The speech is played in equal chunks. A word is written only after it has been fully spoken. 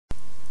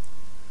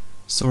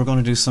So we're going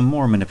to do some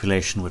more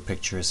manipulation with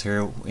pictures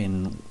here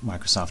in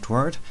Microsoft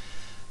Word.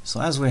 So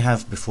as we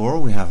have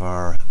before, we have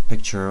our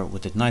picture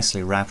with it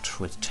nicely wrapped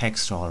with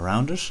text all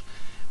around it.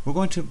 We're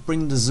going to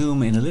bring the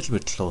zoom in a little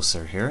bit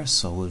closer here,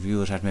 so we'll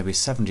view it at maybe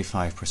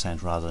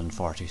 75% rather than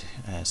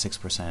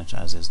 46%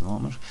 as is the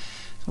moment.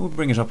 So we'll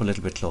bring it up a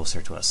little bit closer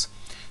to us.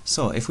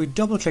 So if we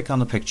double click on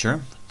the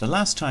picture, the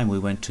last time we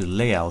went to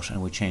layout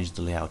and we changed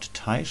the layout to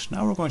tight.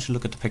 Now we're going to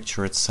look at the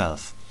picture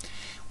itself.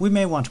 We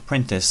may want to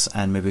print this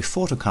and maybe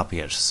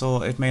photocopy it,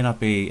 so it may not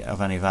be of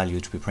any value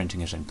to be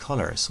printing it in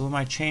color. So we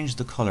might change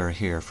the color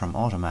here from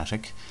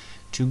automatic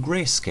to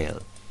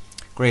grayscale.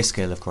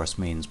 Grayscale of course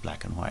means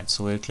black and white,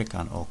 so we'll click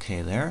on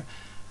OK there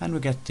and we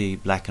get the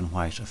black and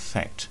white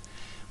effect.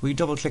 We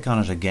double click on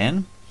it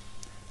again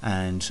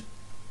and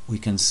we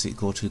can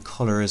go to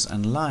colors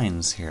and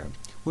lines here.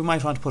 We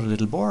might want to put a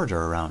little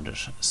border around it.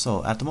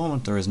 So at the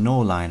moment there is no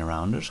line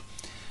around it,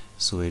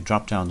 so we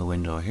drop down the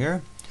window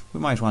here. We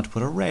might want to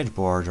put a red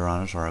border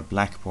on it or a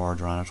black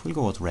border on it. We'll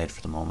go with red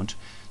for the moment.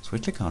 So we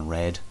click on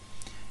red.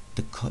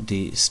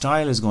 The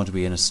style is going to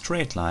be in a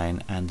straight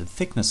line and the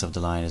thickness of the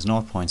line is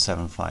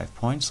 0.75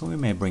 points, so we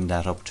may bring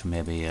that up to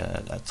maybe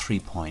a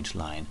 3-point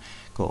line.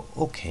 Go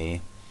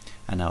OK,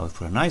 and now we've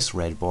put a nice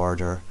red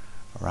border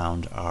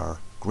around our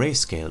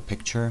grayscale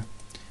picture,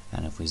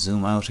 and if we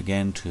zoom out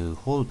again to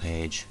whole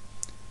page,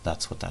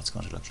 that's what that's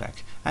going to look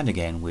like. And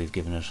again, we've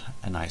given it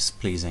a nice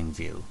pleasing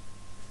view.